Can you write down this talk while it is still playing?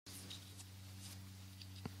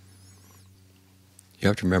You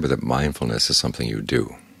have to remember that mindfulness is something you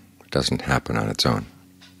do. It doesn't happen on its own.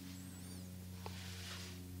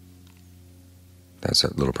 That's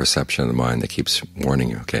a little perception of the mind that keeps warning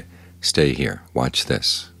you, okay, stay here, watch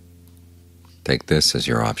this. Take this as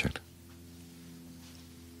your object.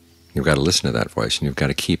 You've got to listen to that voice, and you've got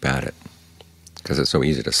to keep at it, because it's so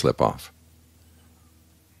easy to slip off.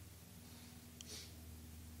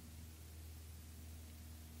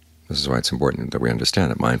 This is why it's important that we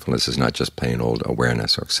understand that mindfulness is not just plain old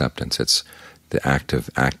awareness or acceptance. It's the act of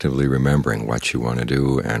actively remembering what you want to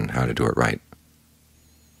do and how to do it right.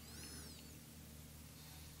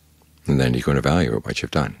 And then you can evaluate what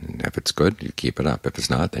you've done. And if it's good, you keep it up. If it's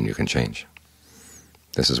not, then you can change.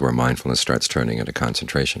 This is where mindfulness starts turning into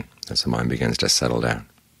concentration, as the mind begins to settle down.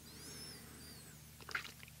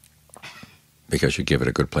 Because you give it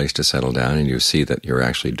a good place to settle down, and you see that you're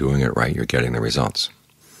actually doing it right, you're getting the results.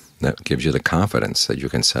 That gives you the confidence that you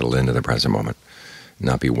can settle into the present moment,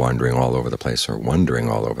 not be wandering all over the place or wondering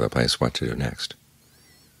all over the place what to do next.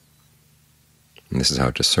 And this is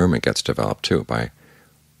how discernment gets developed, too, by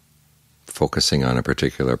focusing on a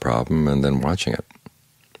particular problem and then watching it,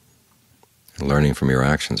 and learning from your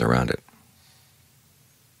actions around it.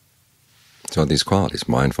 So these qualities,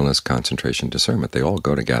 mindfulness, concentration, discernment, they all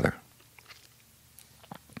go together.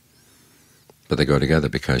 But they go together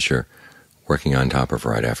because you're working on top of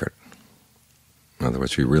right effort. In other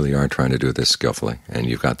words, you really are trying to do this skillfully, and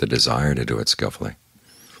you've got the desire to do it skillfully.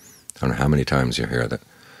 I don't know how many times you hear that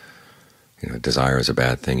desire is a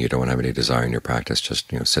bad thing, you don't want to have any desire in your practice,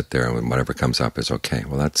 just sit there and whatever comes up is okay.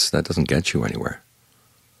 Well, that doesn't get you anywhere.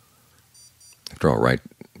 After all, right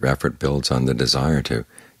effort builds on the desire to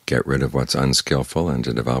get rid of what's unskillful and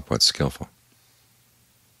to develop what's skillful.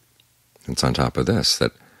 It's on top of this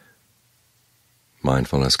that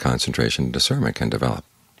mindfulness, concentration, and discernment can develop.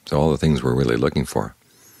 So all the things we're really looking for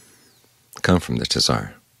come from this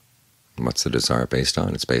desire. And what's the desire based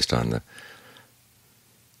on? It's based on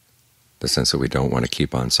the sense that we don't want to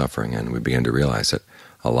keep on suffering, and we begin to realize that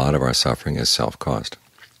a lot of our suffering is self-caused.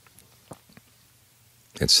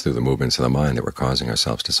 It's through the movements of the mind that we're causing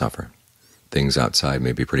ourselves to suffer. Things outside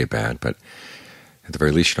may be pretty bad, but at the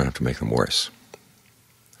very least you don't have to make them worse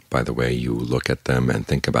by the way you look at them and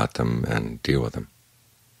think about them and deal with them.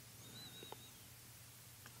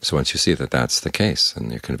 So once you see that that's the case,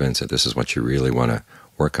 and you're convinced that this is what you really want to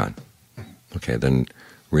work on, okay, then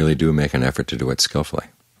really do make an effort to do it skillfully.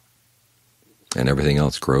 And everything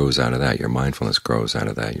else grows out of that. Your mindfulness grows out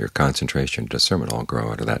of that. Your concentration, discernment all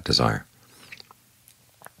grow out of that desire.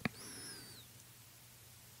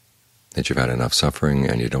 That you've had enough suffering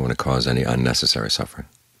and you don't want to cause any unnecessary suffering.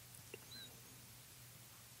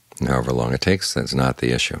 And however long it takes, that's not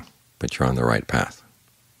the issue, but you're on the right path.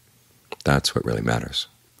 That's what really matters.